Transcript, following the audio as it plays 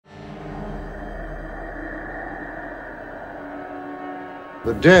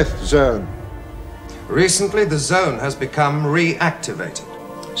The death zone. Recently, the zone has become reactivated.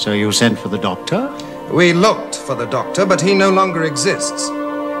 So you sent for the doctor? We looked for the doctor, but he no longer exists.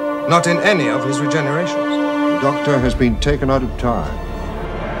 Not in any of his regenerations. The doctor has been taken out of time.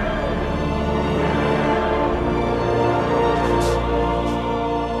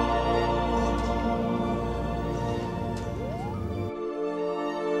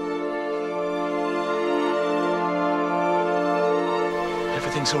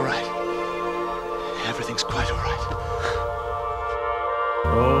 Everything's all right. Everything's quite all right.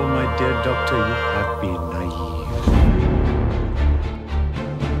 Oh, my dear doctor, you have been naive.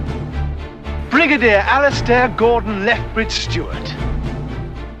 Brigadier Alistair Gordon Lethbridge Stewart.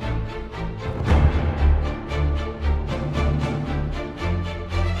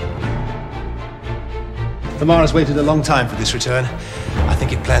 The Mara's waited a long time for this return. I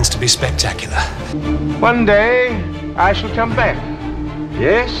think it plans to be spectacular. One day, I shall come back.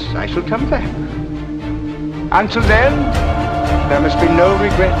 Yes, I shall come back. Until then, there must be no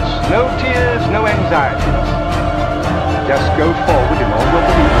regrets, no tears, no anxieties. Just go forward in all your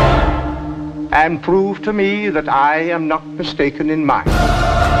beliefs and prove to me that I am not mistaken in mine.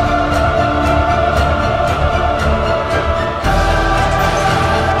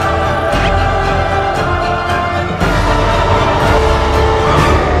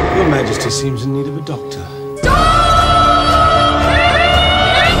 Your Majesty seems in need of a doctor.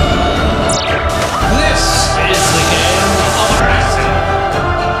 This is the game of wrestling.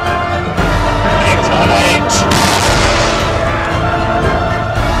 Tonight.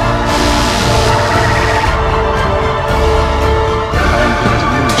 Time been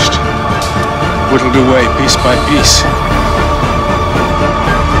diminished, whittled away piece by piece.